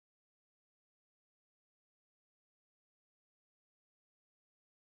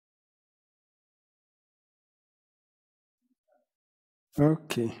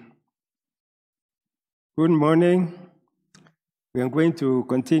Okay. Good morning. We are going to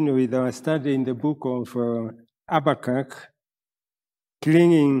continue with our study in the book of Habakkuk,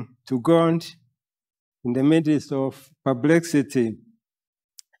 clinging to God in the midst of perplexity.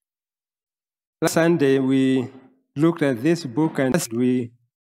 Last Sunday, we looked at this book and we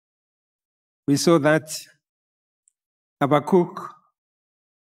saw that Habakkuk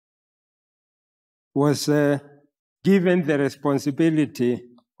was given the responsibility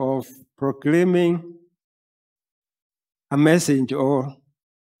of proclaiming a message, or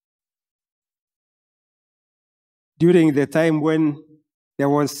during the time when there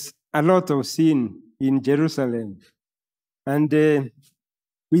was a lot of sin in Jerusalem. And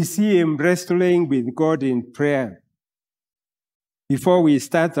we see him wrestling with God in prayer. Before we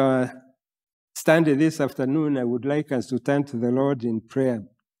start our study this afternoon, I would like us to turn to the Lord in prayer.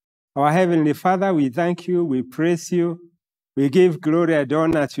 Our Heavenly Father, we thank you, we praise you, we give glory and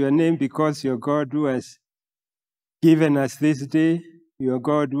honor to your name because you're God who has given us this day, you're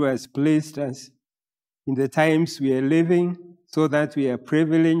God who has placed us in the times we are living so that we are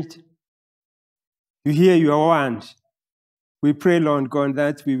privileged to hear your word. We pray, Lord God,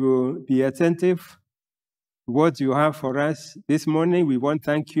 that we will be attentive to what you have for us this morning. We want to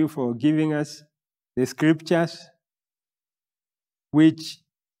thank you for giving us the scriptures which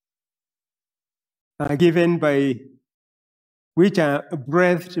are given by, which are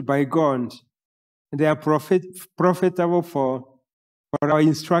breathed by God. They are profitable for our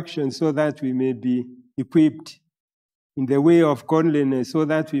instruction so that we may be equipped in the way of godliness, so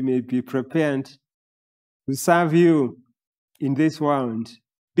that we may be prepared to serve you in this world.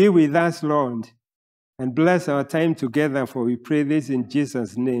 Be with us, Lord, and bless our time together, for we pray this in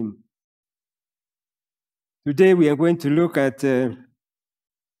Jesus' name. Today we are going to look at the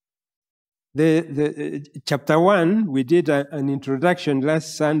chapter 1. We did an introduction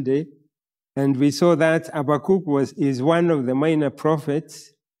last Sunday, and we saw that Habakkuk is one of the minor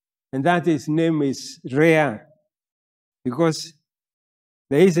prophets, and that his name is rare, because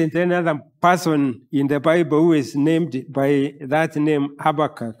there isn't another person in the Bible who is named by that name,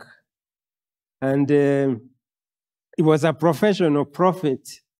 Habakkuk. And he was a professional prophet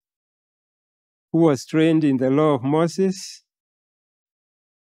who was trained in the law of Moses.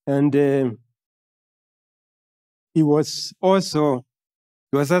 And he was also,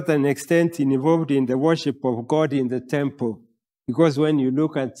 to a certain extent, involved in the worship of God in the temple. Because when you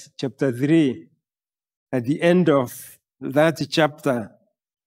look at chapter 3, at the end of that chapter,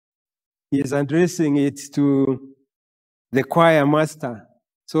 he is addressing it to the choir master.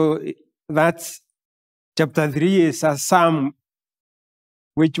 So that chapter 3 is a psalm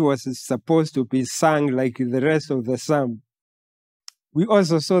which was supposed to be sung like the rest of the psalm. We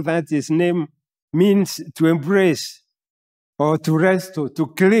also saw that his name means to embrace or to rest or to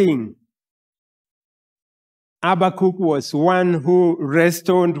cling. Habakkuk was one who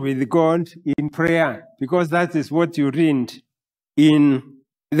wrestled with God in prayer, because that is what you read in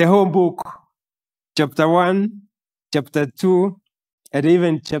the whole book, chapter 1, chapter 2, and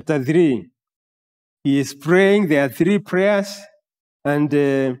even chapter 3. He is praying. There are 3 prayers,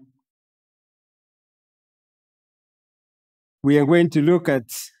 and we are going to look at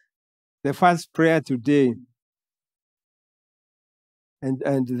the first prayer today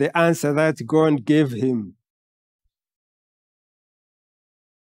and the answer that God gave him.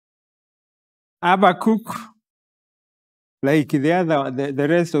 Habakkuk, like the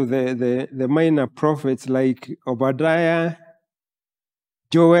rest of the minor prophets, like Obadiah,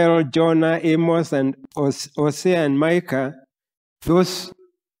 Joel, Jonah, Amos, and Hosea and Micah, those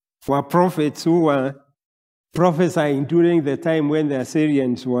were prophets who were prophesying during the time when the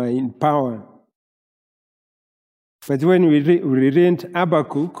Assyrians were in power. But when we read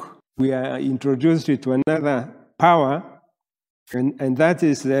Habakkuk, we are introduced to another power, and that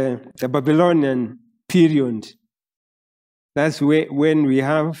is the Babylonian period. That's when we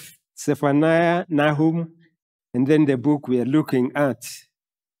have Zephaniah, Nahum, and then the book we are looking at.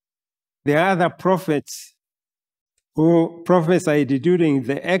 There are other prophets who prophesied during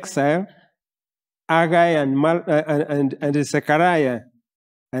the exile, Haggai and Zechariah,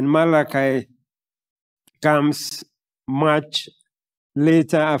 and Malachi comes much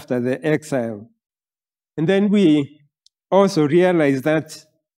later after the exile. And then we also realize that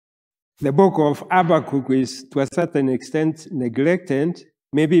the book of Habakkuk is, to a certain extent, neglected,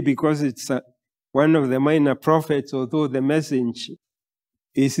 maybe because it's one of the minor prophets, although the message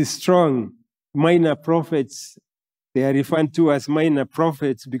is strong. Minor prophets, they are referred to as minor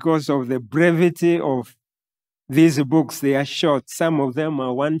prophets because of the brevity of these books. They are short. Some of them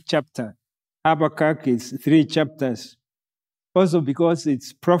are 1 chapter. Habakkuk is 3 chapters. Also because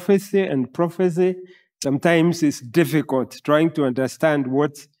it's prophecy, and prophecy sometimes is difficult, trying to understand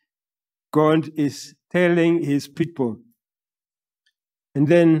what God is telling his people. And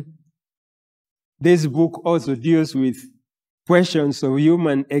then this book also deals with questions of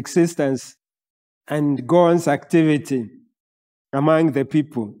human existence and God's activity among the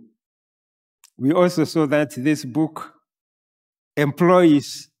people. We also saw that this book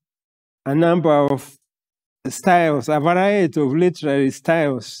employs a number of styles, a variety of literary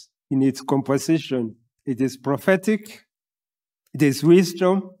styles in its composition. It is prophetic, it is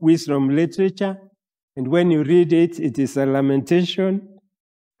wisdom literature, and when you read it, it is a lamentation,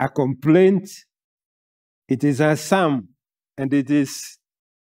 a complaint, it is a psalm, and it is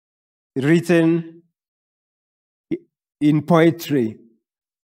written in poetry.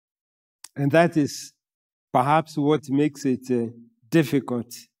 And that is perhaps what makes it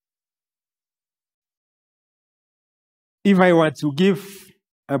difficult. If I were to give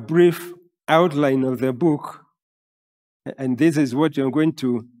a brief outline of the book, and this is what you're going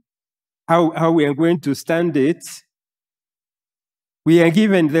to, how we are going to stand it, we are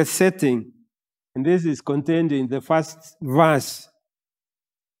given the setting, and this is contained in the first verse.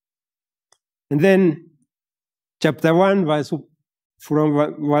 And then chapter 1,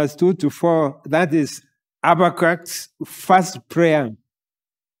 from verse 2 to 4, that is Habakkuk's first prayer,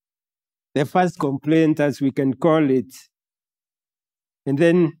 the first complaint, as we can call it. And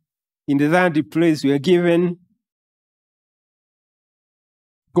then in the third place, we are given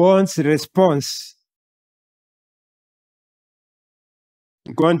God's response.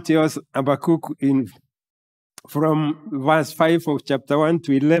 God tells Habakkuk from verse 5 of chapter 1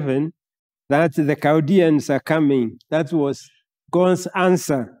 to 11 that the Chaldeans are coming. That was God's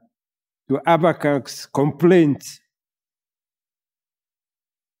answer to Habakkuk's complaint.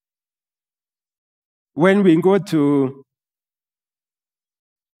 When we go to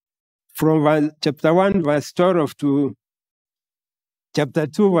from chapter 1 verse 12 to chapter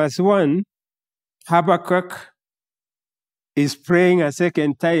 2 verse 1, Habakkuk is praying a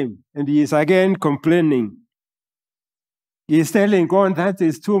second time, and he is again complaining. He is telling God that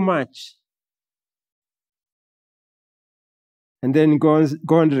is too much. And then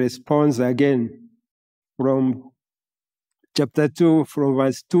God responds again from chapter 2, from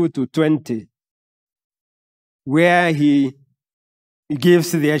verse 2 to 20, where he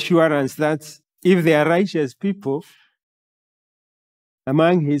gives the assurance that if there are righteous people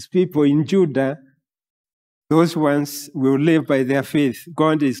among his people in Judah, those ones will live by their faith.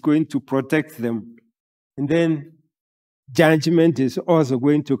 God is going to protect them. And then judgment is also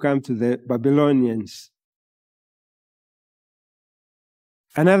going to come to the Babylonians.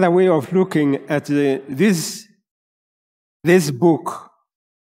 Another way of looking at this book,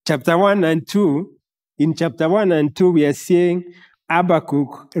 chapter 1 and 2, in chapter 1 and 2, we are seeing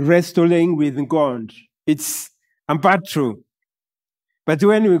Habakkuk wrestling with God. It's a battle. But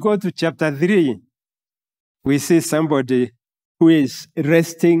when we go to chapter 3, we see somebody who is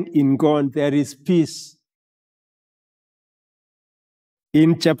resting in God. There is peace.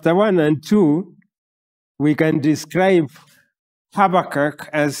 In chapter 1 and 2, we can describe Habakkuk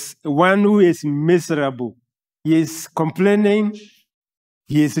as one who is miserable. He is complaining.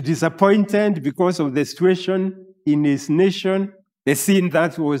 He is disappointed because of the situation in his nation, the sin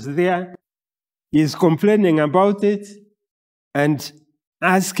that was there. He is complaining about it and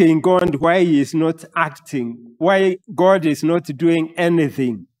asking God why he is not acting, why God is not doing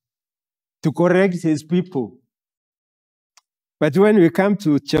anything to correct his people. But when we come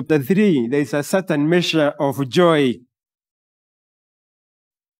to chapter 3, there is a certain measure of joy.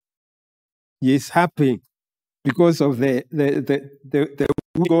 He is happy because of the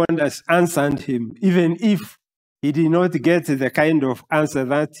God has answered him, even if he did not get the kind of answer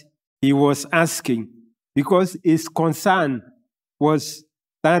that he was asking, because his concern was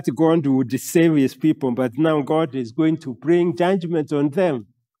that God would save his people, but now God is going to bring judgment on them.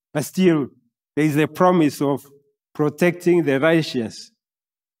 But still, there is a promise of protecting the righteous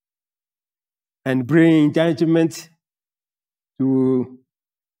and bringing judgment to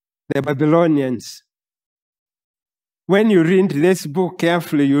the Babylonians. When you read this book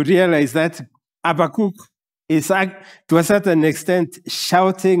carefully, you realize that Habakkuk is, to a certain extent,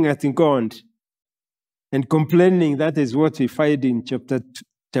 shouting at God and complaining. That is what we find in chapter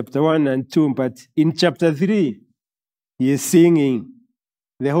 1 and 2. But in chapter 3, he is singing.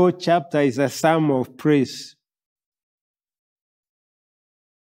 The whole chapter is a psalm of praise.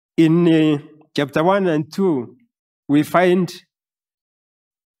 In chapter 1 and 2, we find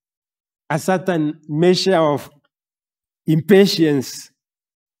a certain measure of impatience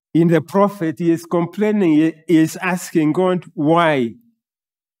In the prophet, he is complaining, he is asking God why.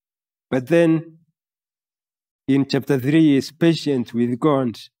 But then in chapter 3, he is patient with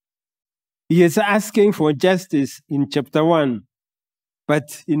God. He is asking for justice in chapter 1,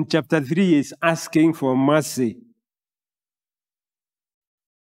 but in chapter 3, he is asking for mercy.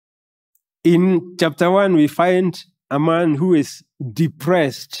 In chapter 1, we find a man who is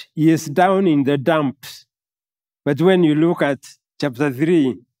depressed. He is down in the dumps. But when you look at chapter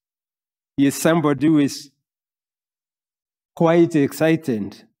 3, he is somebody who is quite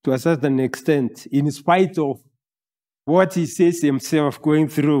excited to a certain extent, in spite of what he says himself going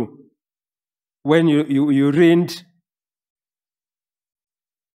through. When you read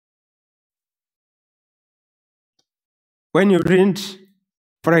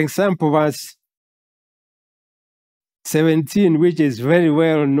for example, verse 17, which is very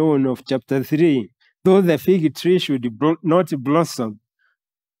well known of chapter 3, though the fig tree should not blossom,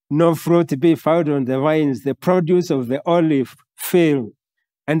 no fruit be found on the vines, the produce of the olive fail,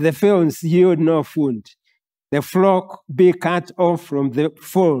 and the fields yield no food. The flock be cut off from the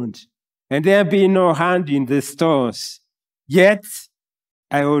fold, and there be no hand in the stores. Yet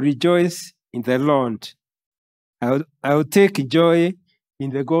I will rejoice in the Lord. I will take joy in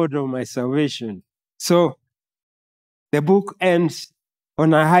the God of my salvation. So the book ends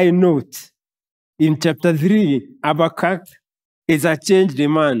on a high note. In chapter 3, Habakkuk is a changed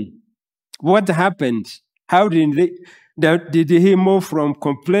man. What happened? How did he move from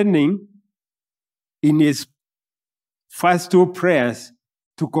complaining in his first two prayers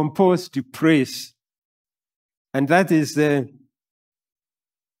to compose to praise? And that is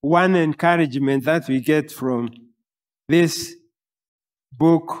one encouragement that we get from this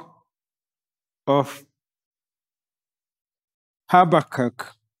book of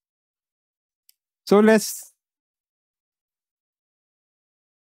Habakkuk. So let's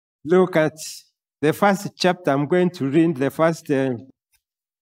look at the first chapter. I'm going to read the first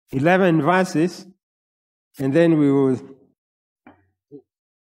 11 verses, and then we'll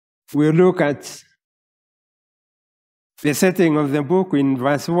look at the setting of the book. In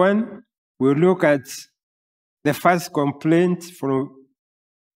verse 1, we'll look at the first complaint from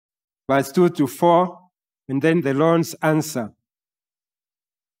verse 2 to 4, and then the Lord's answer.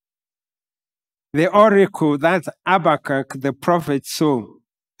 The oracle that Habakkuk the prophet saw.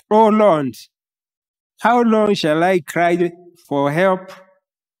 O Lord, how long shall I cry for help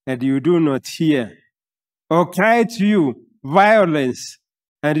and you do not hear? Or cry to you violence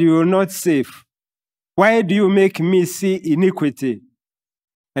and you will not save? Why do you make me see iniquity?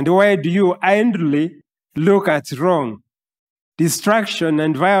 And why do you idly look at wrong? Destruction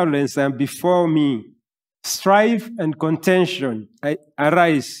and violence are before me. Strife and contention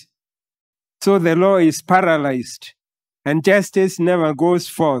arise. So the law is paralyzed, and justice never goes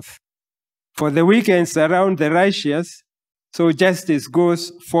forth. For the wicked surround the righteous, so justice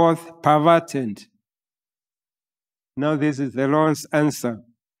goes forth perverted. Now this is the Lord's answer.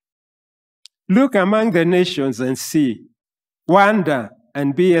 Look among the nations and see. Wonder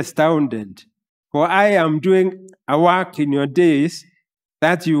and be astounded. For I am doing a work in your days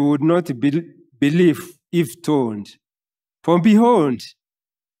that you would not believe if told. For behold,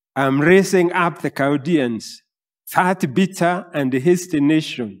 I am raising up the Chaldeans, that bitter and hasty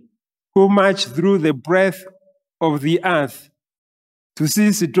nation, who march through the breadth of the earth to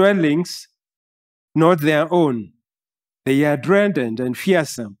seize dwellings not their own. They are dreaded and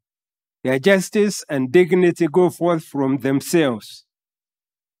fearsome. Their justice and dignity go forth from themselves.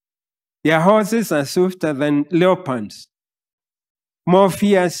 Their horses are swifter than leopards, more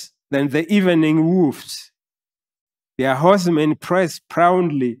fierce than the evening wolves. Their horsemen press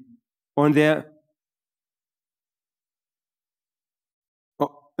proudly on their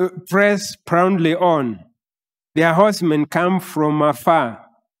press proudly on. Their horsemen come from afar.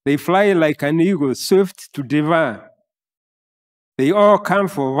 They fly like an eagle, swift to devour. They all come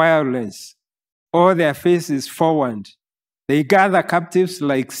for violence. All their faces forward. They gather captives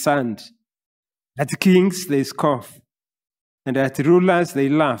like sand. At kings they scoff, and at rulers they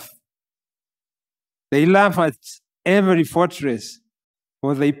laugh. They laugh at every fortress,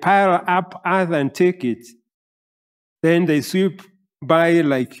 for they pile up earth and take it. Then they sweep by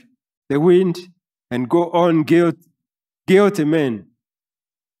like the wind and go on guilty men,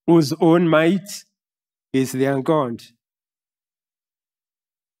 whose own might is their God.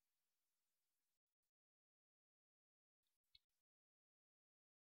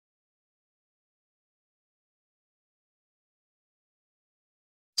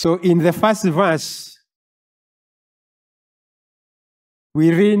 So in the first verse,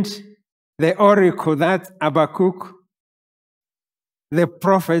 we read the oracle that Habakkuk the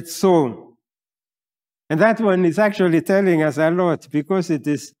prophet saw. And that one is actually telling us a lot because it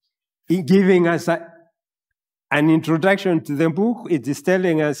is giving us an introduction to the book. It is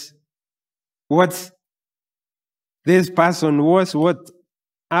telling us what this person was, what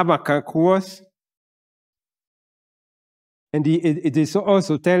Habakkuk was. And it is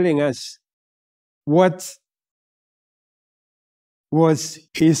also telling us what was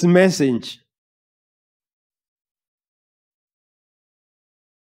his message.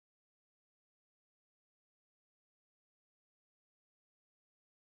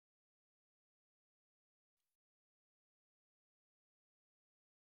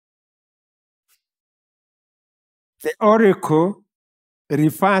 The oracle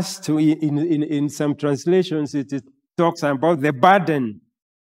refers to, in some translations, it talks about the burden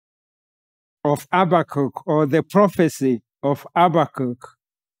of Habakkuk or the prophecy of Habakkuk.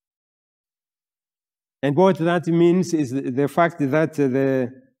 And what that means is the fact that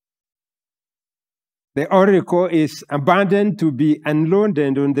the oracle is a burden to be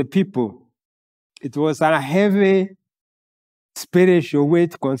unloaded on the people. It was a heavy spiritual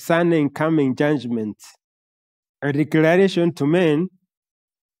weight concerning coming judgment. A declaration to men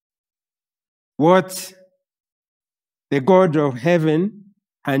what the God of heaven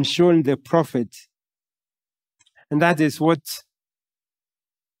had shown the prophet. And that is what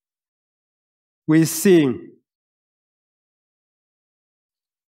we see.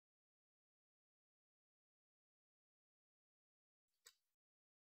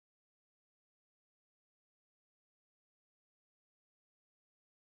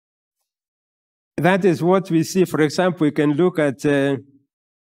 That is what we see. For example, we can look at a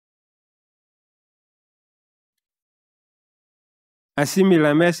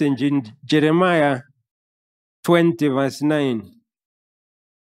similar message in Jeremiah 20, verse 9.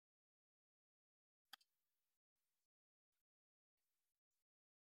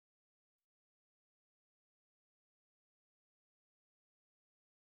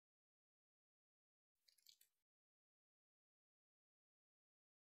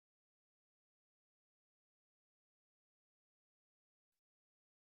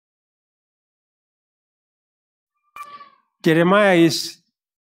 Jeremiah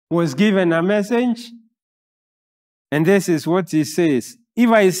was given a message, and this is what he says. If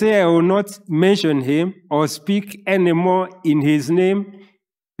I say I will not mention him or speak anymore in his name,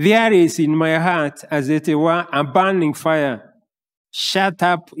 there is in my heart, as it were, a burning fire shut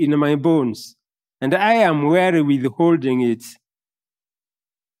up in my bones, and I am weary withholding it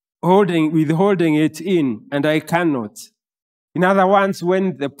in, and I cannot. In other words,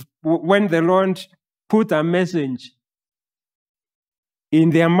 when the Lord put a message in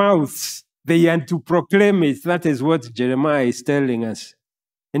their mouths, they had to proclaim it. That is what Jeremiah is telling us.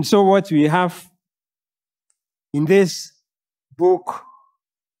 And so what we have in this book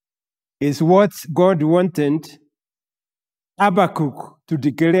is what God wanted Habakkuk to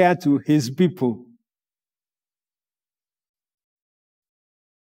declare to his people.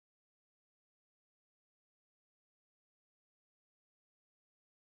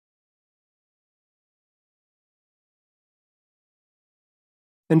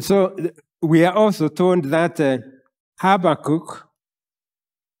 And so we are also told that Habakkuk,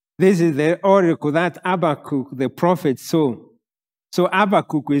 this is the oracle that Habakkuk, the prophet, saw. So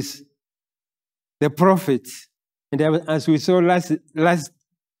Habakkuk is the prophet. And as we saw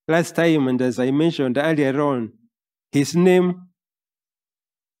last time, and as I mentioned earlier on, his name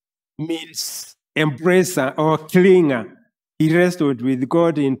means embracer or clinger. He wrestled with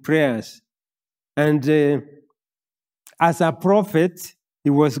God in prayers. And as a prophet, he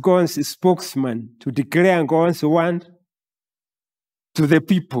was God's spokesman to declare God's word to the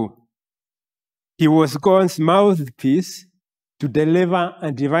people. He was God's mouthpiece to deliver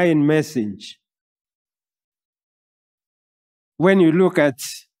a divine message. When you look at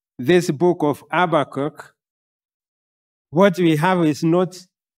this book of Habakkuk, what we have is not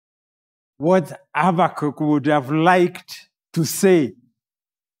what Habakkuk would have liked to say.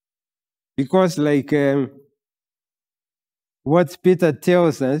 Because like what Peter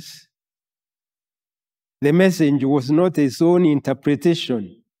tells us, the message was not his own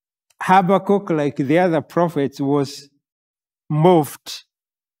interpretation. Habakkuk, like the other prophets, was moved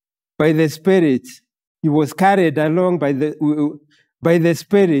by the Spirit. He was carried along by the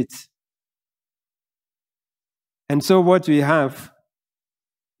Spirit. And so what we have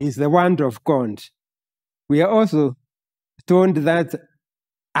is the word of God. We are also told that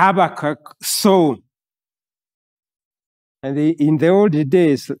Habakkuk saw. And in the old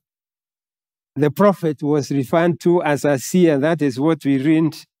days, the prophet was referred to as a seer. That is what we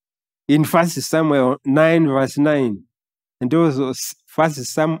read in 1 Samuel 9, verse 9. And also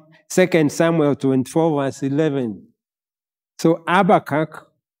Second Samuel 24, verse 11. So Habakkuk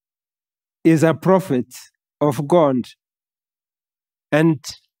is a prophet of God. And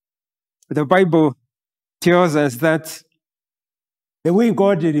the Bible tells us that the way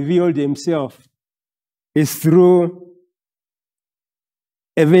God revealed himself is through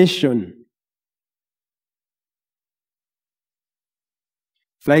a vision.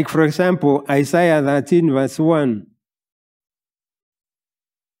 Like, for example, Isaiah 13, verse 1.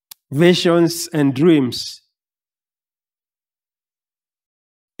 Visions and dreams.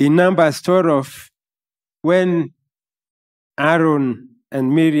 In Numbers 12, when Aaron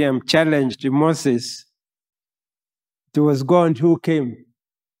and Miriam challenged Moses, it was God who came.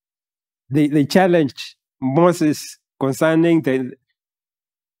 They challenged Moses concerning the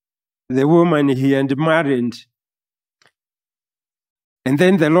woman he had married. And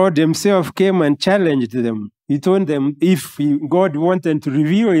then the Lord himself came and challenged them. He told them if God wanted to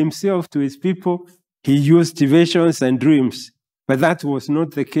reveal himself to his people, he used visions and dreams. But that was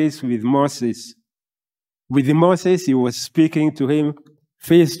not the case with Moses. With Moses, he was speaking to him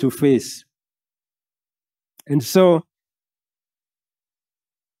face to face. And so,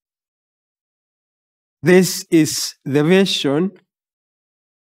 this is the vision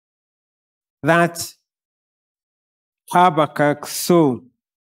that Habakkuk saw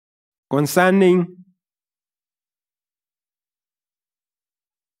concerning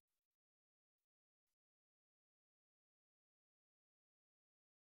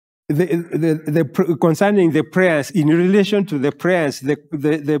concerning the prayers, in relation to the prayers,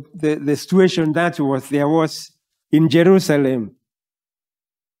 the situation that there was in Jerusalem.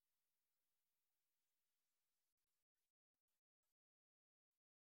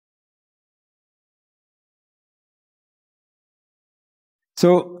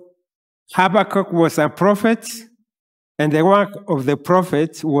 So Habakkuk was a prophet, and the work of the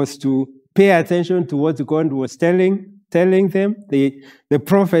prophet was to pay attention to what God was telling them. The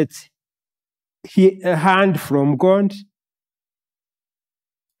prophet, he heard from God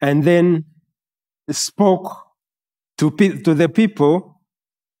and then spoke to the people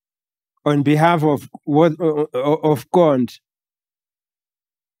on behalf of God.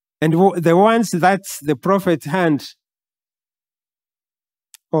 And the ones that the prophet heard,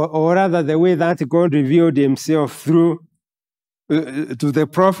 or rather the way that God revealed himself through to the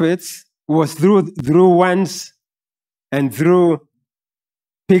prophets, was through ones and through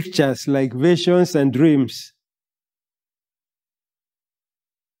pictures like visions and dreams.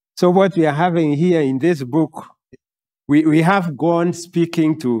 So what we are having here in this book, we have God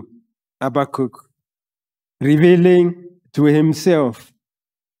speaking to Habakkuk, revealing to himself,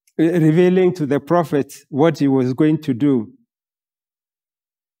 revealing to the prophet what he was going to do.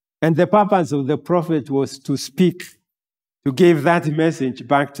 And the purpose of the prophet was to speak, to give that message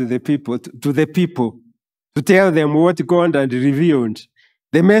back to the people, to tell them what God had revealed.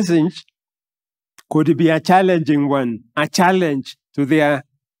 The message could be a challenging one, a challenge to their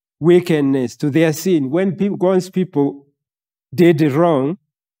wickedness, to their sin. When God's people did wrong,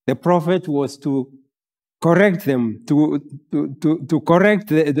 the prophet was to correct them, to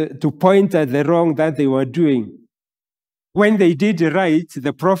point at the wrong that they were doing. When they did right,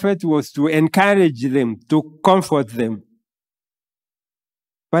 the prophet was to encourage them, to comfort them.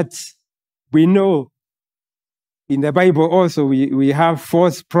 But we know in the Bible also we have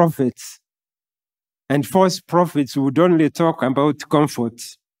false prophets. And false prophets would only talk about comfort.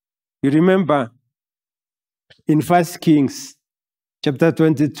 You remember in 1 Kings chapter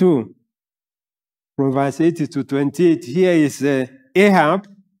 22, from verse 80 to 28, here is Ahab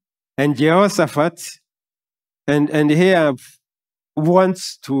and Jehoshaphat, and Ahab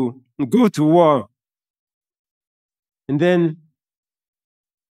wants to go to war. And then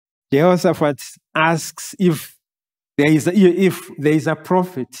Jehoshaphat asks if there is a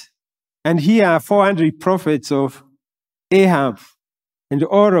prophet. And here are 400 prophets of Ahab. And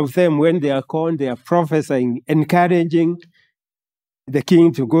all of them, when they are called, they are prophesying, encouraging the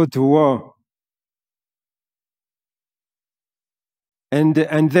king to go to war. And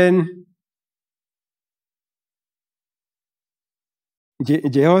then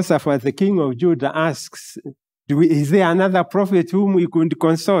Jehoshaphat, the king of Judah, asks, is there another prophet whom we could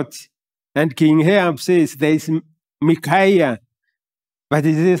consult? And King Ahab says, there is Micaiah. But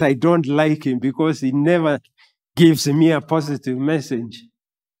he says, I don't like him because he never gives me a positive message.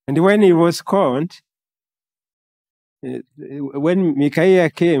 And when he was called, when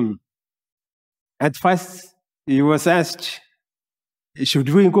Micaiah came, at first he was asked, should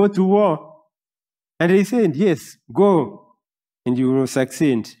we go to war? And he said, yes, go, and you will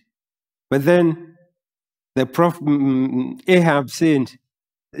succeed. But then the prophet Ahab said,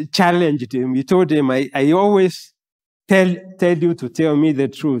 challenged him. He told him, I always tell you to tell me the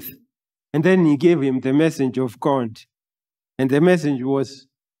truth. And then he gave him the message of God. And the message was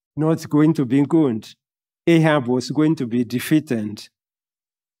not going to be good. Ahab was going to be defeated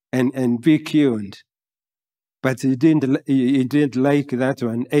and be killed. But he didn't like that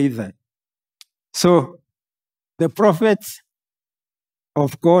one either. So the prophet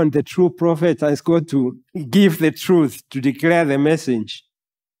of God, the true prophet, has got to give the truth, to declare the message.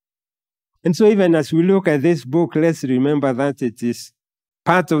 And so even as we look at this book, let's remember that it is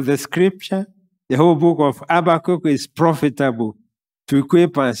part of the scripture. The whole book of Habakkuk is profitable to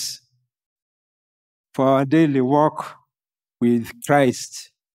equip us for our daily walk with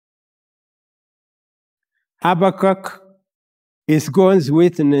Christ. Habakkuk is God's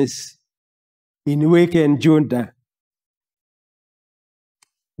witness in waking Judah.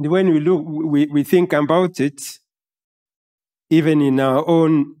 And when we look, we think about it, even in our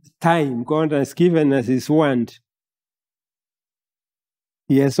own time, God has given us His word.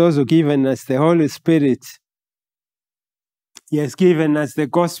 He has also given us the Holy Spirit. He has given us the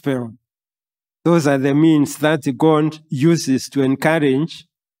gospel. Those are the means that God uses to encourage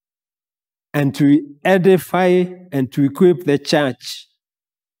and to edify and to equip the church,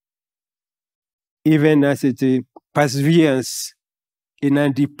 even as it perseveres in a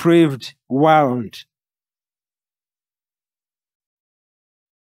depraved world.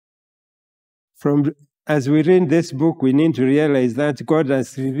 As we read this book, we need to realize that God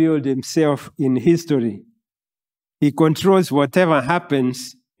has revealed Himself in history. He controls whatever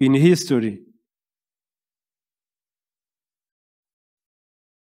happens in history.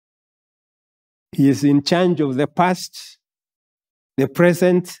 He is in charge of the past, the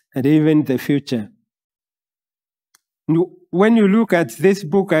present, and even the future. When you look at this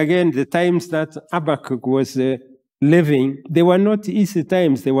book again, the times that Habakkuk was living, they were not easy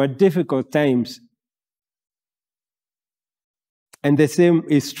times, they were difficult times. And the same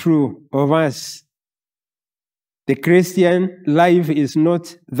is true of us. The Christian life is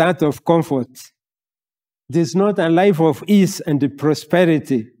not that of comfort. It is not a life of ease and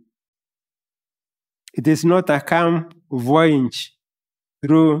prosperity. It is not a calm voyage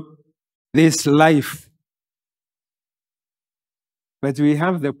through this life. But we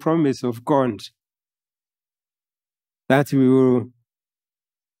have the promise of God that we will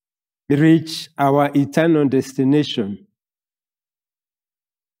reach our eternal destination.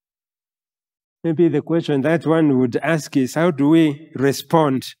 Maybe the question that one would ask is, how do we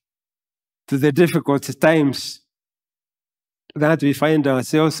respond to the difficult times that we find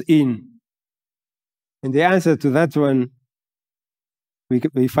ourselves in? And the answer to that one,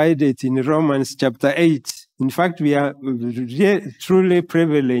 we find it in Romans chapter 8. In fact, we are truly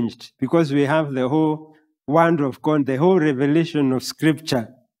privileged because we have the whole word of God, the whole revelation of Scripture,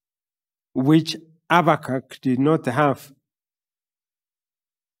 which Habakkuk did not have.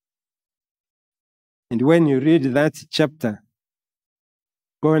 And when you read that chapter,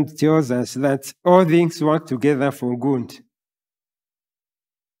 God tells us that all things work together for good.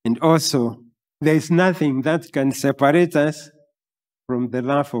 And also, there is nothing that can separate us from the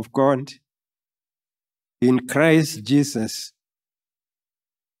love of God in Christ Jesus.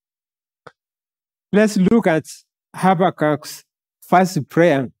 Let's look at Habakkuk's first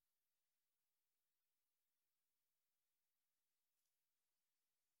prayer.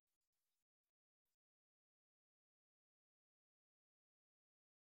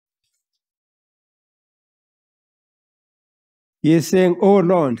 He is saying, "Oh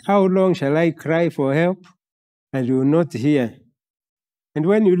Lord, how long shall I cry for help and you will not hear?" And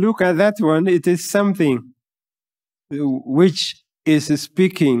when you look at that one, it is something which is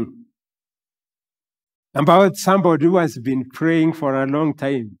speaking about somebody who has been praying for a long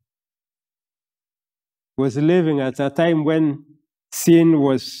time, was living at a time when sin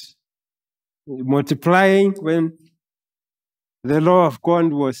was multiplying, when the law of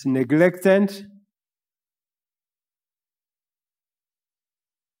God was neglected.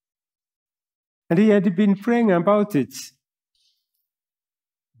 And he had been praying about it,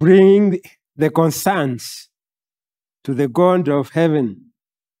 bringing the concerns to the God of heaven.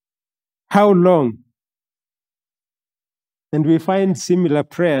 How long? And we find similar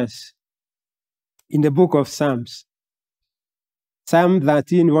prayers in the book of Psalms. Psalm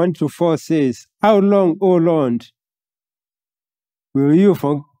 13, 1-4 says, "How long, O Lord, will you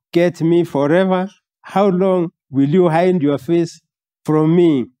forget me forever? How long will you hide your face from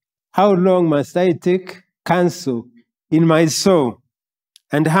me? How long must I take counsel in my soul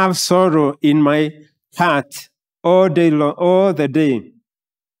and have sorrow in my heart all day long, all the day?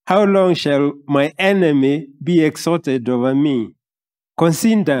 How long shall my enemy be exalted over me?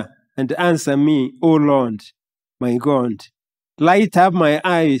 Consider and answer me, O Lord, my God. Light up my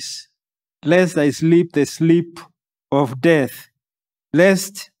eyes, lest I sleep the sleep of death,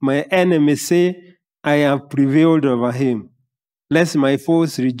 lest my enemy say, I have prevailed over him, lest my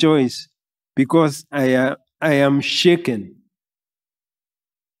foes rejoice, because I am shaken.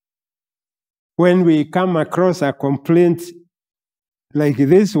 When we come across a complaint like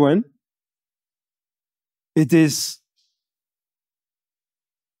this one, it is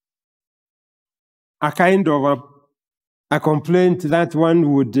a kind of a complaint that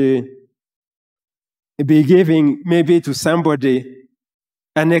one would be giving maybe to somebody,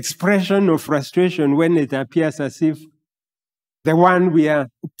 an expression of frustration when it appears as if the one we are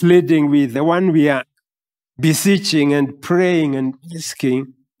pleading with, the one we are beseeching and praying and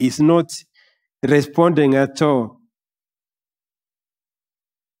asking is not responding at all.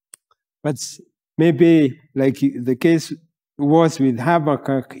 But maybe like the case was with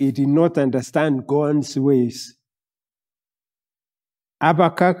Habakkuk, he did not understand God's ways.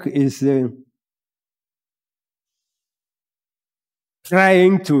 Habakkuk is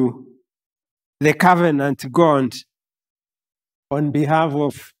trying to the covenant God on behalf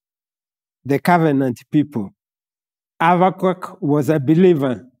of the covenant people. Habakkuk was a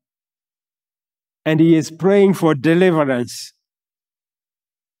believer, and he is praying for deliverance.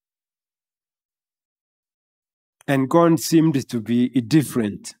 And God seemed to be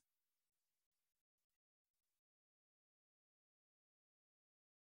different.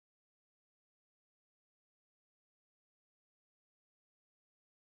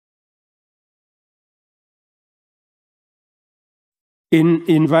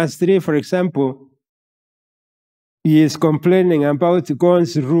 In verse 3, for example, he is complaining about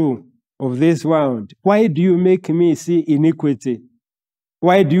God's rule of this world. Why do you make me see iniquity?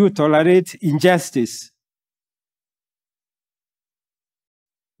 Why do you tolerate injustice?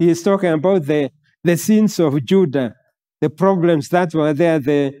 He is talking about the sins of Judah, the problems that were there,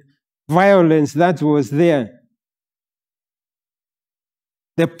 the violence that was there,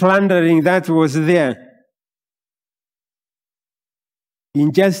 the plundering that was there,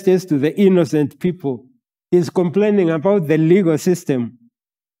 injustice to the innocent people. He is complaining about the legal system,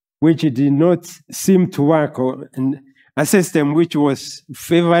 which did not seem to work, or a system which was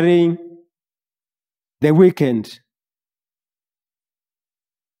favoring the wicked.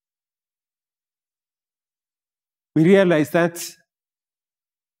 We realize that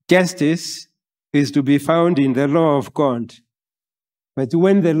justice is to be found in the law of God. But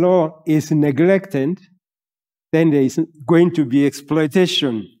when the law is neglected, then there is going to be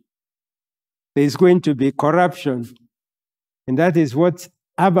exploitation. There is going to be corruption. And that is what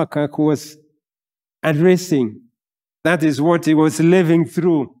Habakkuk was addressing. That is what he was living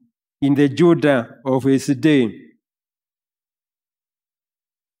through in the Judah of his day.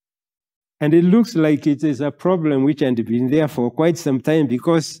 And it looks like it is a problem which had been there for quite some time,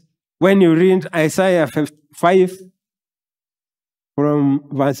 because when you read Isaiah 5, from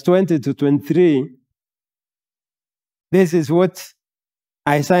verse 20 to 23, this is what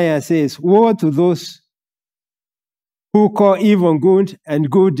Isaiah says: Woe to those who call evil good and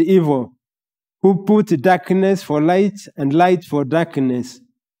good evil, who put darkness for light and light for darkness,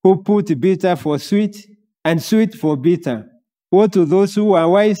 who put bitter for sweet and sweet for bitter. Woe to those who are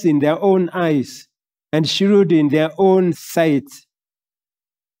wise in their own eyes and shrewd in their own sight.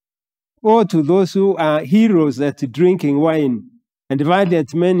 Woe to those who are heroes at drinking wine and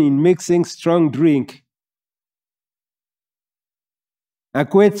valiant men in mixing strong drink.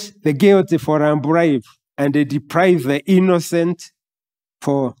 Acquit the guilty for a bribe and deprive the innocent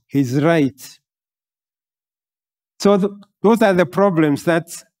for his right. So those are the problems that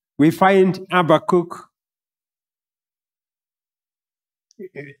we find Habakkuk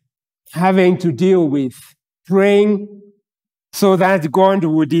having to deal with, praying so that God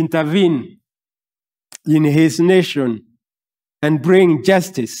would intervene in his nation and bring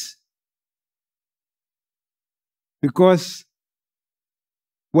justice. Because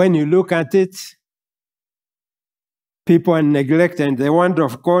when you look at it, people are neglecting the word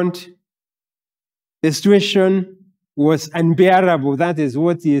of God. The situation was unbearable. That is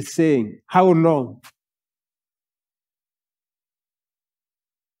what he is saying. How long?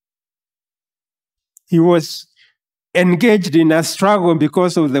 He was engaged in a struggle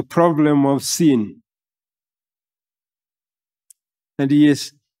because of the problem of sin. And he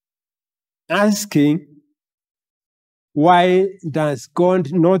is asking, why does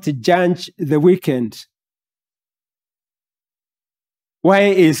God not judge the wicked? Why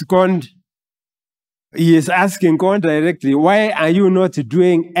is God he is asking God directly, why are you not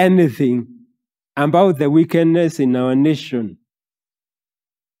doing anything about the wickedness in our nation?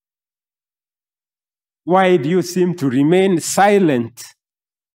 Why do you seem to remain silent?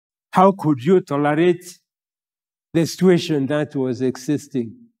 How could you tolerate the situation that was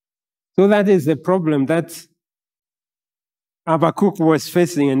existing? So that is the problem that Habakkuk was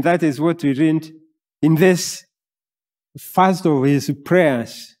facing, and that is what we read in this first of his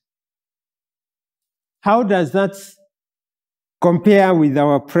prayers. How does that compare with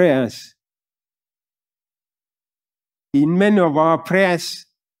our prayers? In many of our prayers,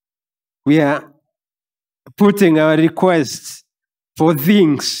 we are putting our requests for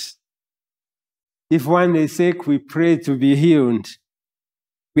things. If one is sick, we pray to be healed.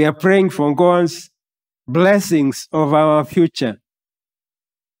 We are praying for God's blessings of our future.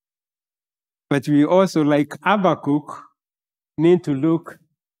 But we also, like Habakkuk, need to look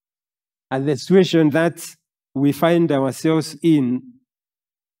at the situation that we find ourselves in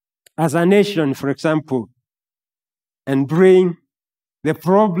as a nation, for example, and bring the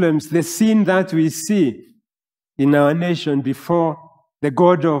problems, the sin that we see in our nation before the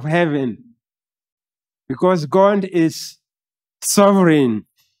God of heaven. Because God is sovereign.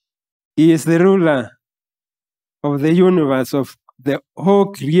 He is the ruler of the universe, of the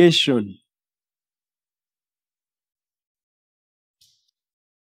whole creation.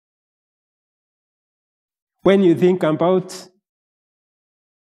 When you think about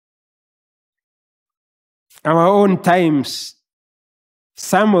our own times,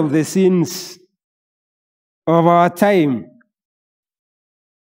 some of the sins of our time,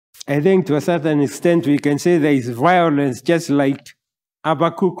 I think to a certain extent we can say there is violence, just like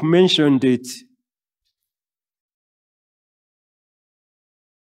Habakkuk mentioned it.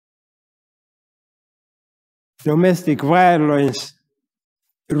 Domestic violence,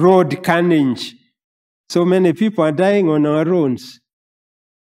 road carnage. So many people are dying on our roads.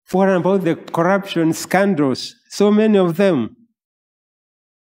 What about the corruption scandals? So many of them.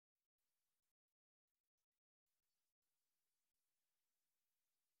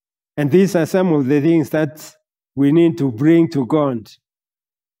 And these are some of the things that we need to bring to God.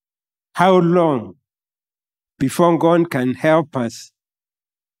 How long before God can help us?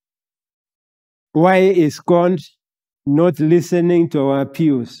 Why is God not listening to our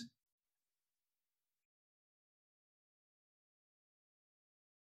appeals?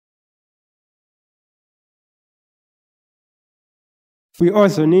 We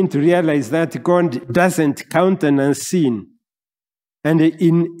also need to realize that God doesn't countenance sin. And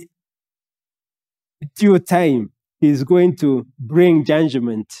in due time, He is going to bring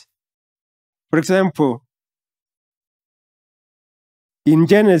judgment. For example, in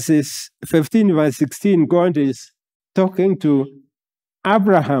Genesis 15, verse 16, God is talking to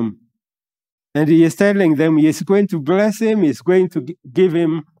Abraham. And He is telling them He is going to bless him, He is going to give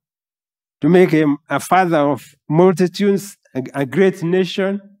him, to make him a father of multitudes, a great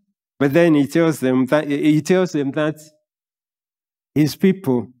nation. But then He tells them that His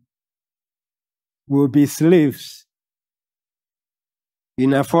people will be slaves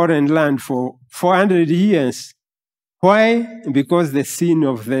in a foreign land for 400 years. Why? Because the sin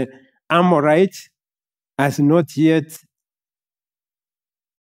of the Amorite has not yet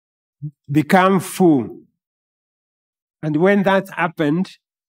become full. And when that happened,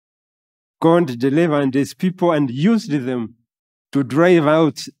 God delivered His people and used them to drive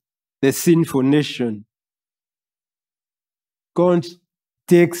out the sinful nation. God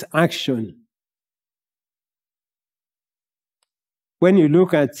takes action. When you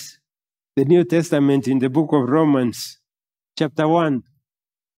look at the New Testament in the book of Romans, chapter 1, you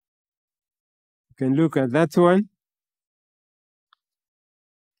can look at that one.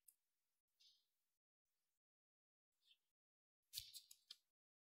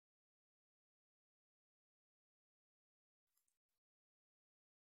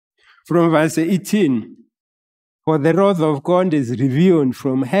 From verse 18, for the wrath of God is revealed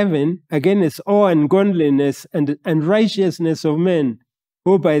from heaven against all ungodliness and unrighteousness of men,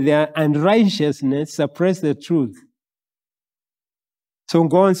 who by their unrighteousness suppress the truth. So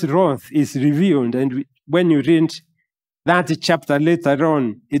God's wrath is revealed, and when you read that chapter later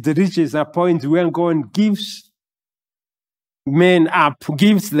on, it reaches a point where God gives men up,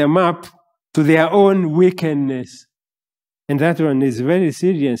 gives them up to their own wickedness. And that one is very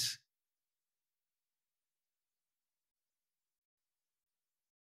serious.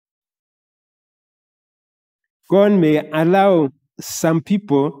 God may allow some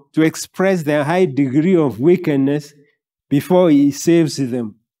people to express their high degree of wickedness before He saves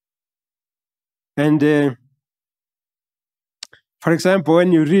them. And for example,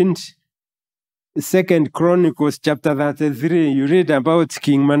 when you read 2 Chronicles chapter 33, you read about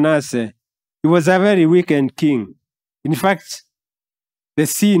King Manasseh. He was a very wicked king. In fact, the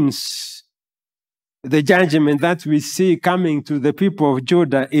sins, the judgment that we see coming to the people of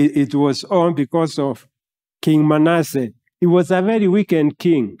Judah, it was all because of King Manasseh. He was a very wicked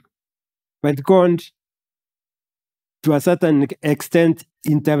king, but God, to a certain extent,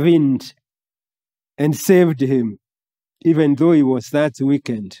 intervened and saved him, even though he was that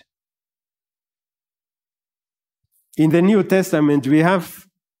wicked. In the New Testament, we have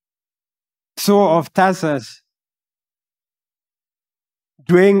Saul of Tarsus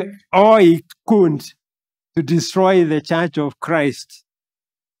doing all he could to destroy the church of Christ.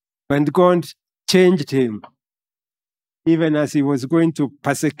 And God changed him, even as he was going to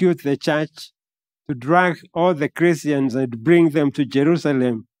persecute the church, to drag all the Christians and bring them to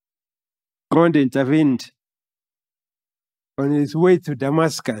Jerusalem. God intervened on his way to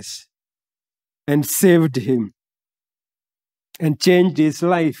Damascus and saved him and changed his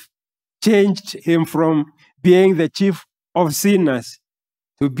life, changed him from being the chief of sinners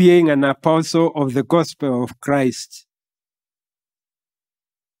to being an apostle of the gospel of Christ.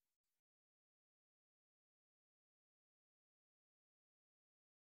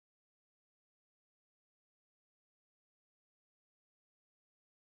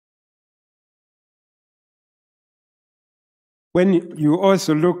 When you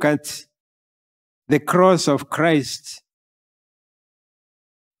also look at the cross of Christ,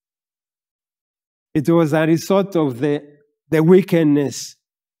 it was a result of the wickedness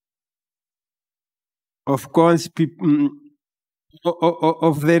of God's people,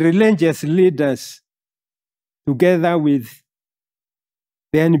 of the religious leaders, together with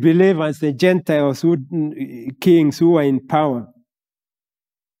the unbelievers, the Gentiles, kings who were in power.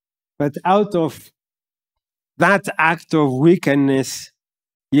 But out of that act of wickedness,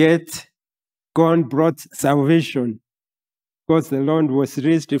 yet God brought salvation, because the Lord was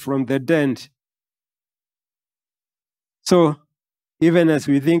raised from the dead. So even as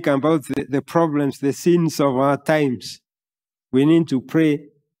we think about the problems, the sins of our times, we need to pray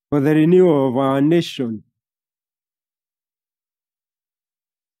for the renewal of our nation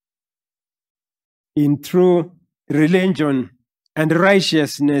in true religion and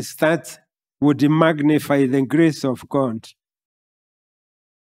righteousness that would magnify the grace of God.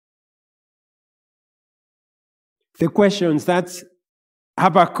 The questions that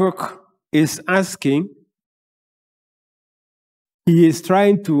Habakkuk is asking, he is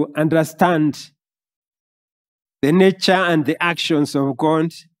trying to understand the nature and the actions of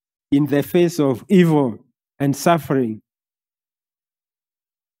God in the face of evil and suffering.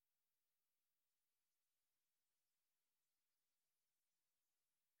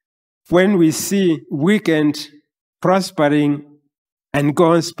 When we see wicked prospering and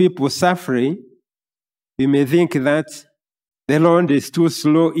God's people suffering, we may think that the Lord is too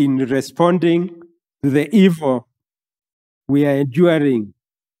slow in responding to the evil we are enduring.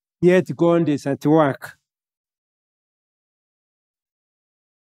 Yet God is at work.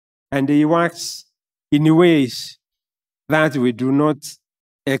 And he works in ways that we do not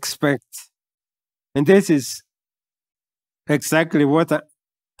expect. And this is exactly what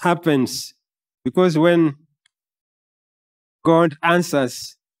happens, because when God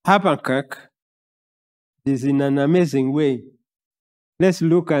answers Habakkuk, it is in an amazing way. Let's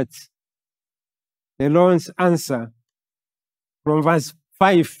look at the Lord's answer from verse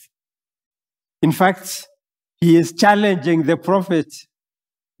 5. In fact, he is challenging the prophet.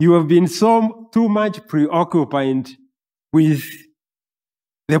 You have been too much preoccupied with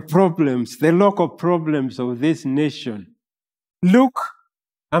the problems, the local problems of this nation. Look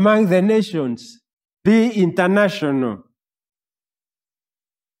among the nations, be international.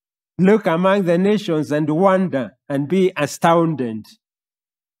 Look among the nations and wonder and be astounded.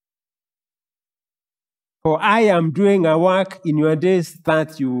 For I am doing a work in your days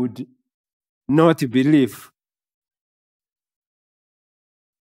that you would not believe.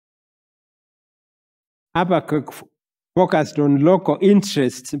 Habakkuk focused on local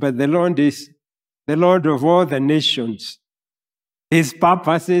interests, but the Lord is the Lord of all the nations. His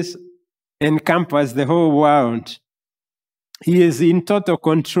purposes encompass the whole world. He is in total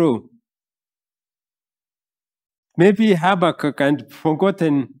control. Maybe Habakkuk had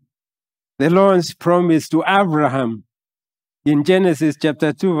forgotten the Lord's promise to Abraham in Genesis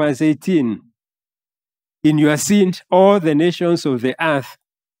chapter 2, verse 18. In your seed, all the nations of the earth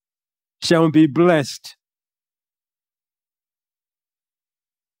shall be blessed.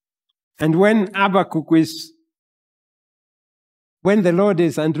 And when the Lord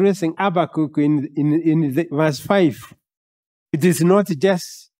is addressing Habakkuk in verse 5, it is not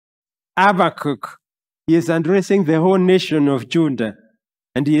just Habakkuk, he is addressing the whole nation of Judah.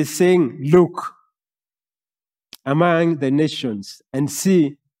 And he is saying, look among the nations and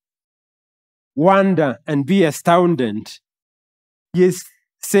see, wonder and be astounded. He is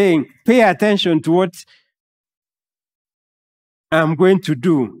saying, pay attention to what I'm going to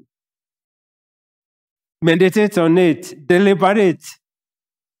do. Meditate on it, deliberate.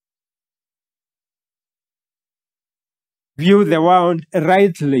 View the world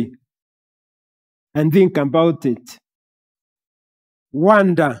rightly and think about it.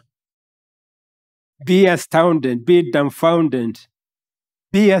 Wonder. Be astounded, be dumbfounded,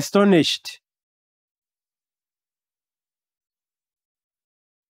 be astonished.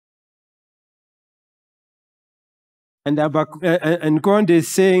 And God is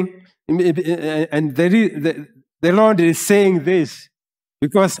saying, and the Lord is saying this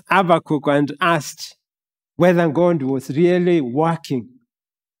because Habakkuk had asked whether God was really working.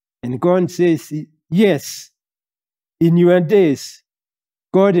 And God says, yes, in your days,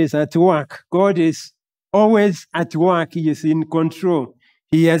 God is at work. God is always at work. He is in control.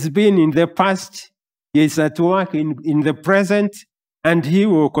 He has been in the past. He is at work in the present, and he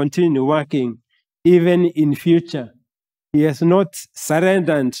will continue working even in future. He has not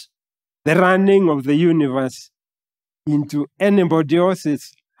surrendered the running of the universe into anybody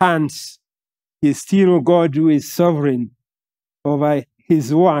else's hands. He is still God who is sovereign over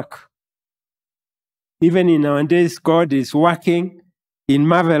his work. Even in our days, God is working in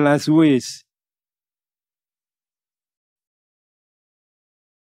marvelous ways.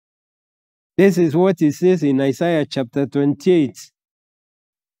 This is what he says in Isaiah chapter 28,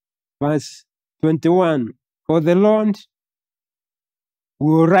 verse 21. For the Lord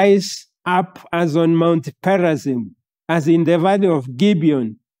will rise up as on Mount Perazim, as in the valley of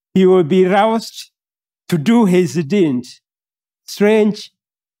Gibeon. He will be roused to do his deed. Strange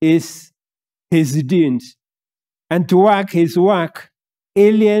is his deed, and to work his work.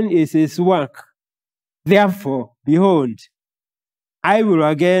 Alien is his work. Therefore, behold, I will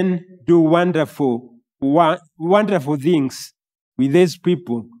again do wonderful things with these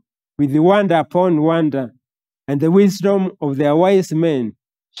people, with the wonder upon wonder, and the wisdom of their wise men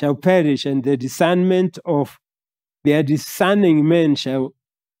shall perish, and the discernment of their discerning men shall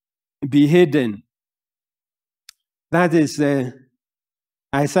be hidden. That is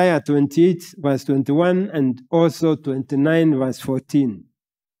Isaiah 28, verse 21, and also 29, verse 14.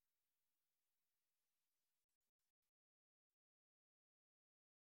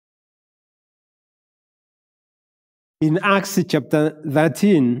 In Acts chapter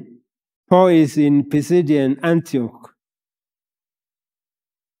 13, Paul is in Pisidian Antioch.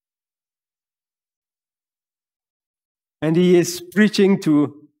 And he is preaching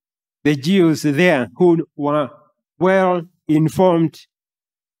to the Jews there who were well informed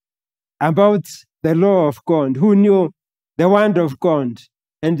about the law of God, who knew the word of God.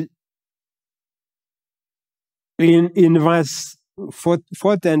 And in verse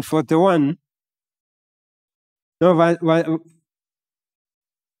 40 and 41, no,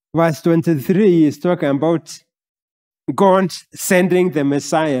 verse 23 is talking about God sending the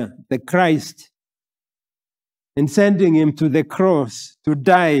Messiah, the Christ, and sending him to the cross to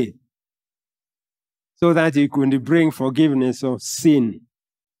die so that he could bring forgiveness of sin.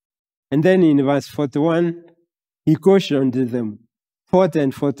 And then in verse 41, he cautioned them, 40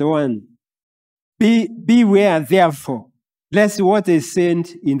 and 41, beware therefore, lest what is said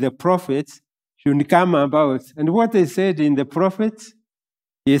in the prophets should come about. And what is said in the prophets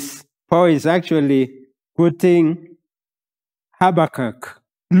is, Paul is actually quoting Habakkuk.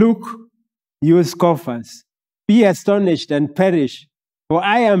 Look, you scoffers, be astonished and perish, for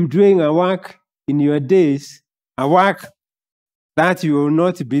I am doing a work in your days, a work that you will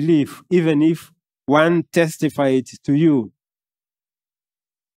not believe, even if one testified to you.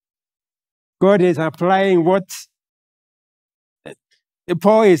 God is applying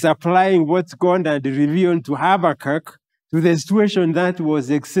Paul is applying what God had revealed to Habakkuk to the situation that was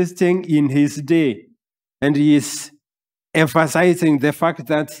existing in his day. And he is emphasizing the fact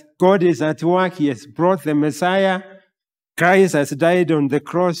that God is at work. He has brought the Messiah. Christ has died on the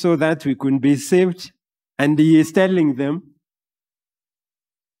cross so that we could be saved. And he is telling them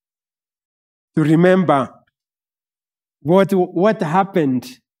to remember what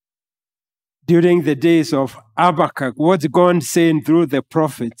happened during the days of Habakkuk, what God said through the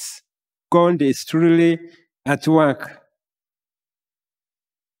prophets. God is truly at work.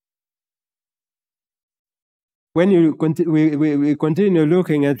 When we continue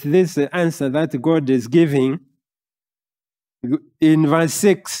looking at this answer that God is giving, in verse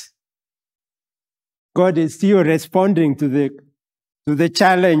 6, God is still responding to the to the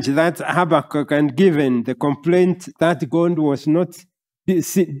challenge that Habakkuk had given, the complaint that God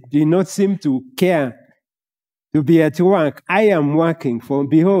did not seem to care to be at work. I am working, for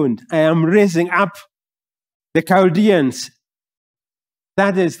behold, I am raising up the Chaldeans.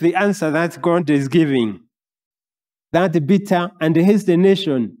 That is the answer that God is giving. That bitter and hasty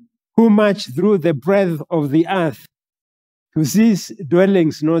nation who march through the breadth of the earth to seize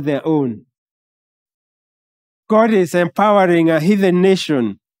dwellings not their own. God is empowering a heathen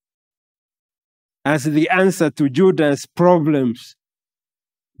nation as the answer to Judah's problems,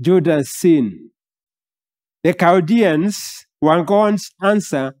 Judah's sin. The Chaldeans were God's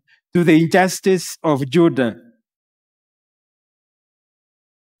answer to the injustice of Judah.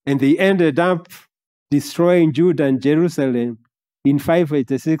 And they ended up destroying Judah and Jerusalem in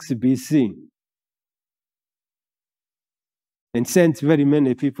 586 BC and sent very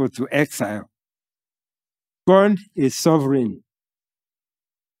many people to exile. God is sovereign.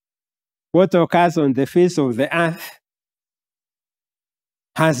 What occurs on the face of the earth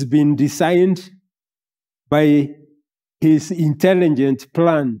has been designed by his intelligent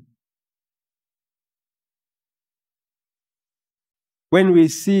plan. When we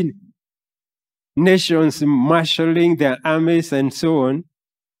see nations marshalling their armies and so on,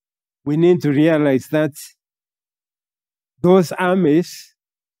 we need to realize that those armies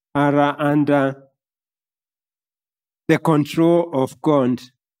are under the control of God.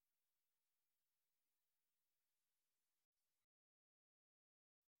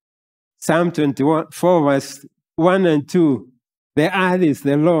 Psalm 24, verse 1 and 2, the earth is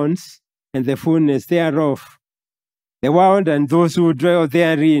the Lord's and the fullness thereof, the world and those who dwell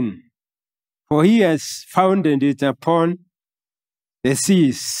therein. For he has founded it upon the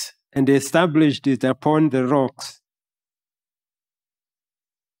seas and established it upon the rocks.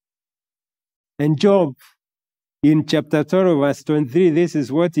 And Job, in chapter 12, verse 23, this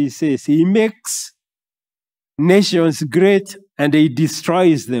is what he says. He makes nations great and he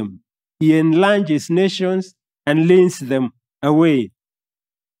destroys them. He enlarges nations and leads them away.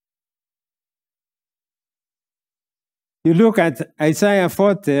 You look at Isaiah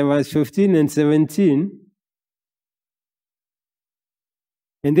 40, verse 15 and 17,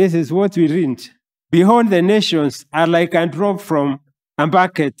 and this is what we read. Behold, the nations are like a drop from a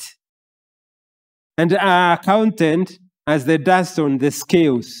bucket, and are accounted as the dust on the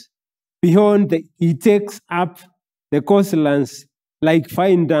scales. Behold, he takes up the coastlands like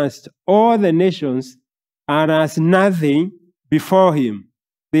fine dust. All the nations are as nothing before him.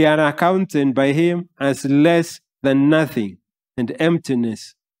 They are accounted by him as less than nothing and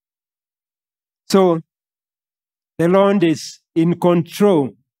emptiness. So the Lord is in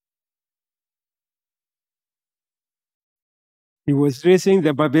control. He was raising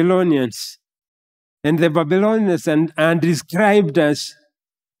the Babylonians, and the Babylonians are described as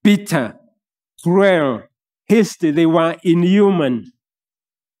bitter, cruel, hasty. They were inhuman.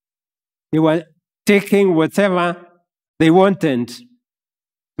 They were taking whatever they wanted.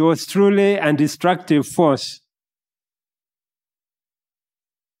 It was truly a destructive force.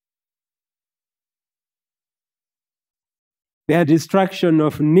 Their destruction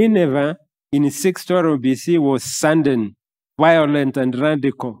of Nineveh in 612 BC was sudden, violent, and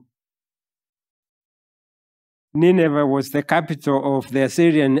radical. Nineveh was the capital of the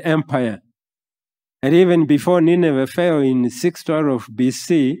Assyrian Empire. And even before Nineveh fell in 612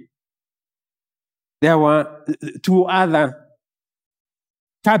 BC, there were two other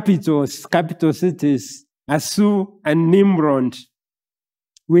capital cities, Assur and Nimrod,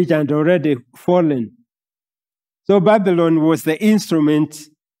 which had already fallen. So Babylon was the instrument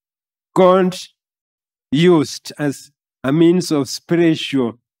God used as a means of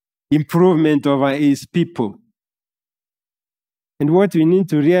spiritual improvement over his people. And what we need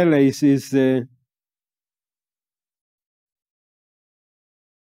to realize is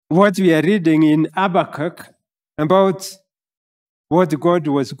what we are reading in Habakkuk about what God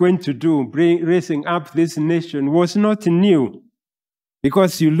was going to do, raising up this nation, was not new.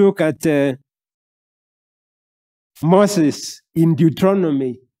 Because you look at Moses in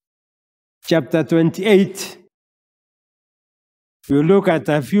Deuteronomy chapter 28. You look at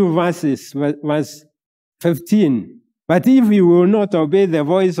a few verses, verse 15. But if you will not obey the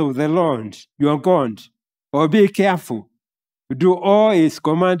voice of the Lord, your God, or be careful to do all his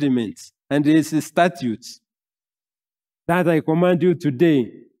commandments and his statutes that I command you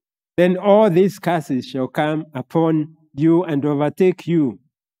today, then all these curses shall come upon you and overtake you.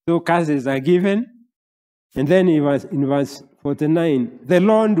 So curses are given. And then in verse 49, the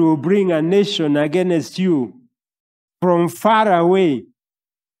Lord will bring a nation against you from far away,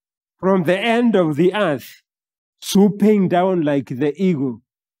 from the end of the earth, swooping down like the eagle,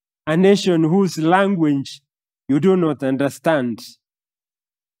 a nation whose language you do not understand.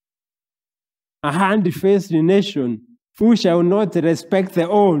 A hand-faced nation who shall not respect the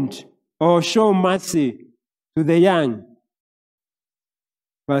old or show mercy to the young.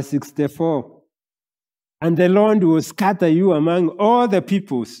 Verse 64. And the Lord will scatter you among all the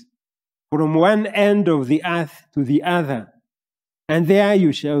peoples, from one end of the earth to the other. And there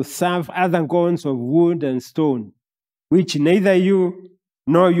you shall serve other gods of wood and stone, which neither you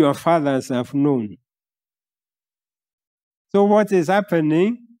nor your fathers have known. So what is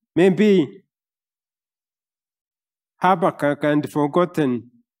happening? Maybe Habakkuk had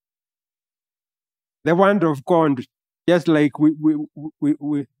forgotten the word of God, just like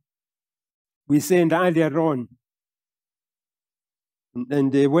we said earlier on.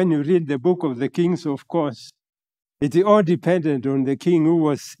 And when you read the book of the Kings, of course, it all depended on the king who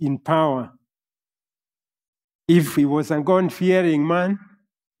was in power. If he was a God-fearing man,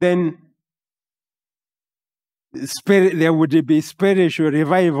 then there would be spiritual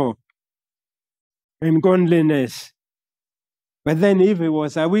revival and godliness. But then if he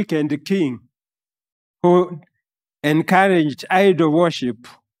was a wicked king who encouraged idol worship,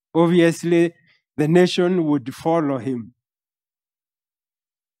 obviously the nation would follow him.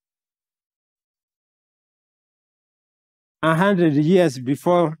 A 100 years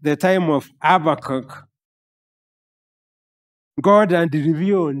before the time of Habakkuk, God had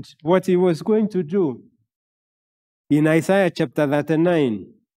revealed what he was going to do. In Isaiah chapter 39,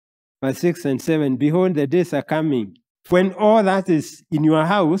 verse 6 and 7, behold, the days are coming when all that is in your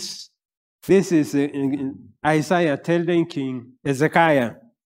house, this is Isaiah telling King Hezekiah,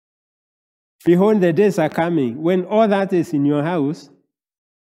 behold, the days are coming when all that is in your house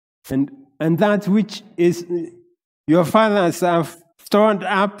and that which is your fathers have stored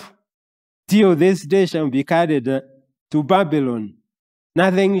up till this day shall be carried to Babylon.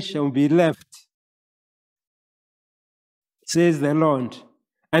 Nothing shall be left, says the Lord.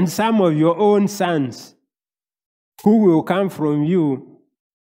 And some of your own sons who will come from you,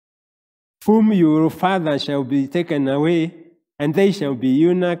 whom your father shall be taken away, and they shall be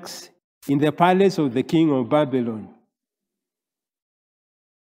eunuchs in the palace of the king of Babylon.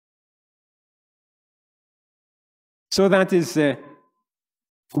 So that is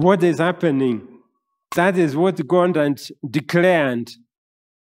what is happening. That is what God had declared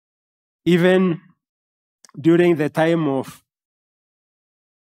even during the time of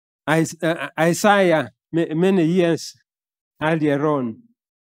Isaiah, many years earlier on.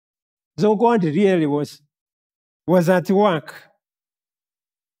 So God really was at work.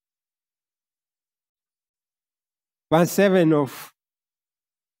 Verse 7 of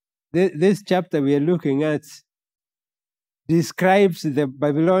this chapter we are looking at describes the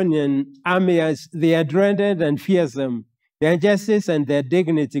Babylonian army as they are dreaded and fearsome. Their justice and their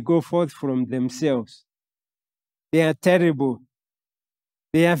dignity go forth from themselves. They are terrible.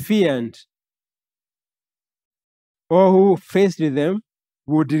 They are feared. All who faced them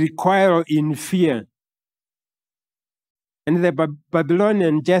would recoil in fear. And the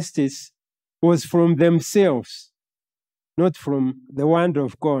Babylonian justice was from themselves, not from the word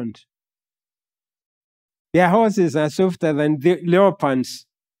of God. Their horses are softer than the leopards.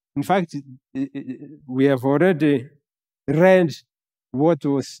 In fact, we have already read what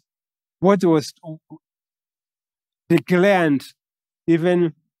was declared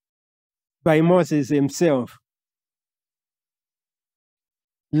even by Moses himself.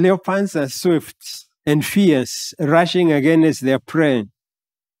 Leopards are swift and fierce, rushing against their prey.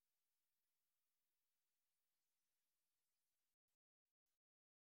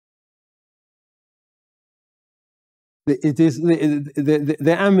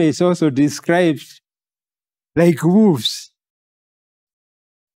 The army is also described like wolves.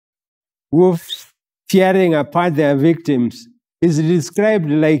 Wolves tearing apart their victims. Is described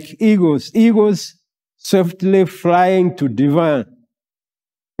like eagles. Eagles softly flying to devour.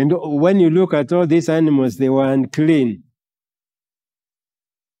 And when you look at all these animals, they were unclean.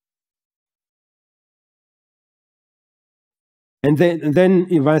 And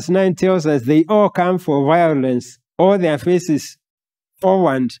then verse 9 tells us they all come for violence. All their faces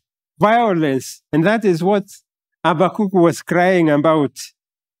forward. Violence. And that is what Habakkuk was crying about.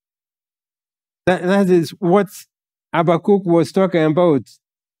 That is what Habakkuk was talking about.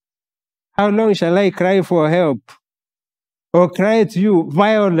 How long shall I cry for help? Or cry to you,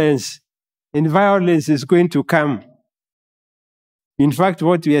 violence, and violence is going to come. In fact,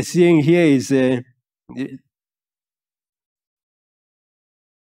 what we are seeing here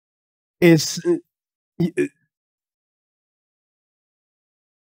is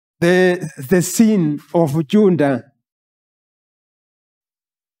the sin of Judah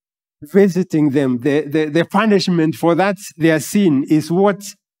visiting them, the punishment for that their sin is what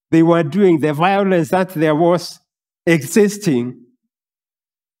they were doing, the violence that there was existing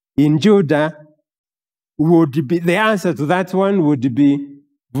in Judah would be, the answer to that one would be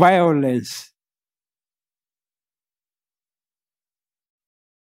violence.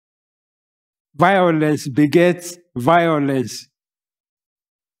 Violence begets violence.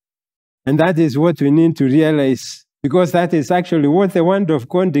 And that is what we need to realize, because that is actually what the word of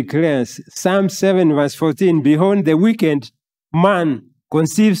God declares. Psalm 7 verse 14, behold, the wicked man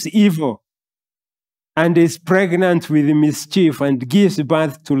conceives evil and is pregnant with mischief and gives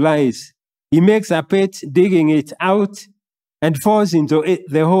birth to lies. He makes a pit, digging it out, and falls into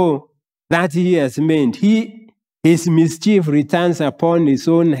the hole that he has made. His mischief returns upon his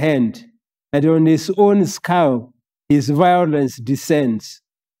own hand, and on his own skull his violence descends.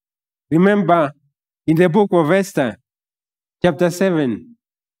 Remember, in the book of Esther, chapter 7,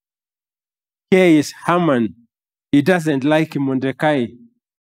 here is Haman. He doesn't like Mordecai.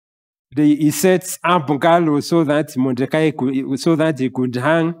 He sets up gallows so that he could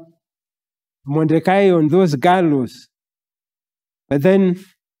hang Mordecai on those gallows. But then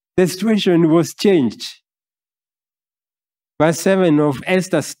the situation was changed. Verse 7 of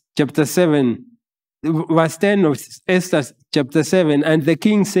Esther chapter 7, verse 10 of Esther chapter 7, and the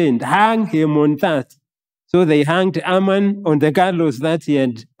king said, hang him on that. So they hanged Haman on the gallows that he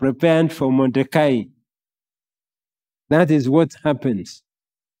had prepared for Mordecai. That is what happens.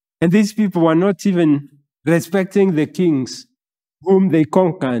 And these people were not even respecting the kings whom they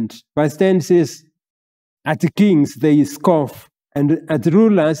conquered. Verse 10 says, at kings they scoff, and at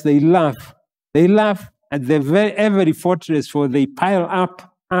rulers they laugh. They laugh at every fortress, for they pile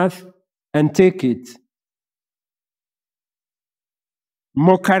up earth and take it.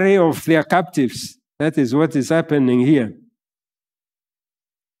 Mockery of their captives. That is what is happening here.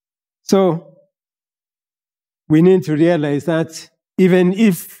 So we need to realize that even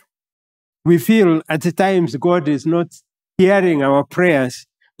if we feel at times God is not hearing our prayers,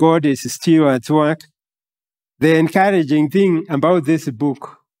 God is still at work. The encouraging thing about this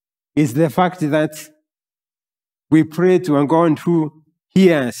book is the fact that we pray to a God who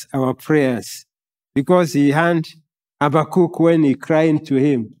hears our prayers, because he heard Habakkuk when he cried to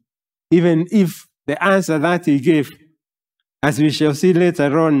him. Even if the answer that he gave, as we shall see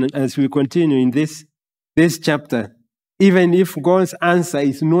later on as we continue in this chapter, even if God's answer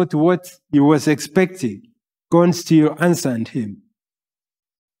is not what he was expecting, God still answered him.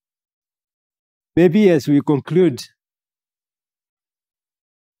 Maybe as we conclude,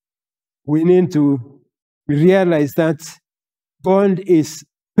 we need to realize that God is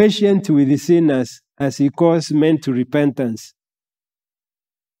patient with the sinners as he calls men to repentance.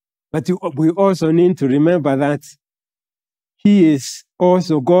 But we also need to remember that he is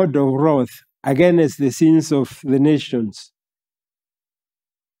also God of wrath against the sins of the nations.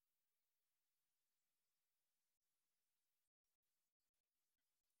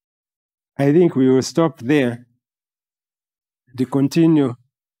 I think we will stop there to continue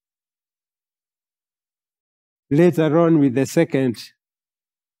later on with the second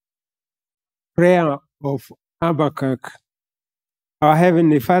prayer of Habakkuk. Our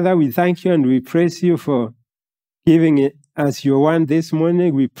Heavenly Father, we thank you and we praise you for giving us your word this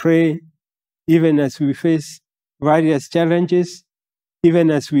morning. We pray, even as we face various challenges,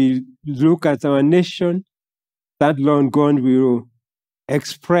 even as we look at our nation, that, Lord God, we will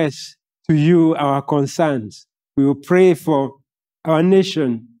express to you our concerns. We will pray for our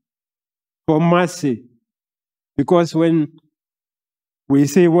nation, for mercy, because when we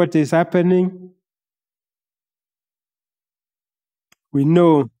see what is happening, we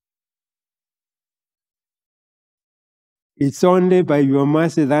know it's only by your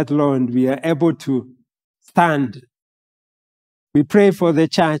mercy that, Lord, we are able to stand. We pray for the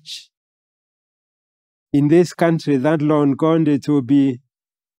church in this country, that, Lord God, it will be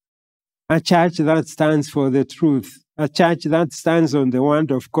a church that stands for the truth, a church that stands on the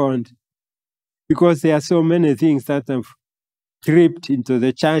word of God, because there are so many things that have crept into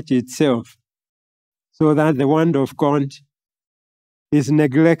the church itself, so that the word of God is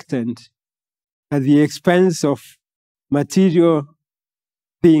neglected at the expense of material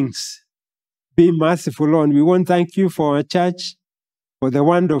things. Be merciful, Lord. We want to thank you for our church, for the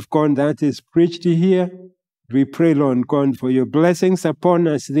word of God that is preached here. We pray, Lord God, for your blessings upon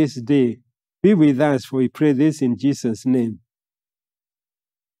us this day. Be with us, for we pray this in Jesus' name.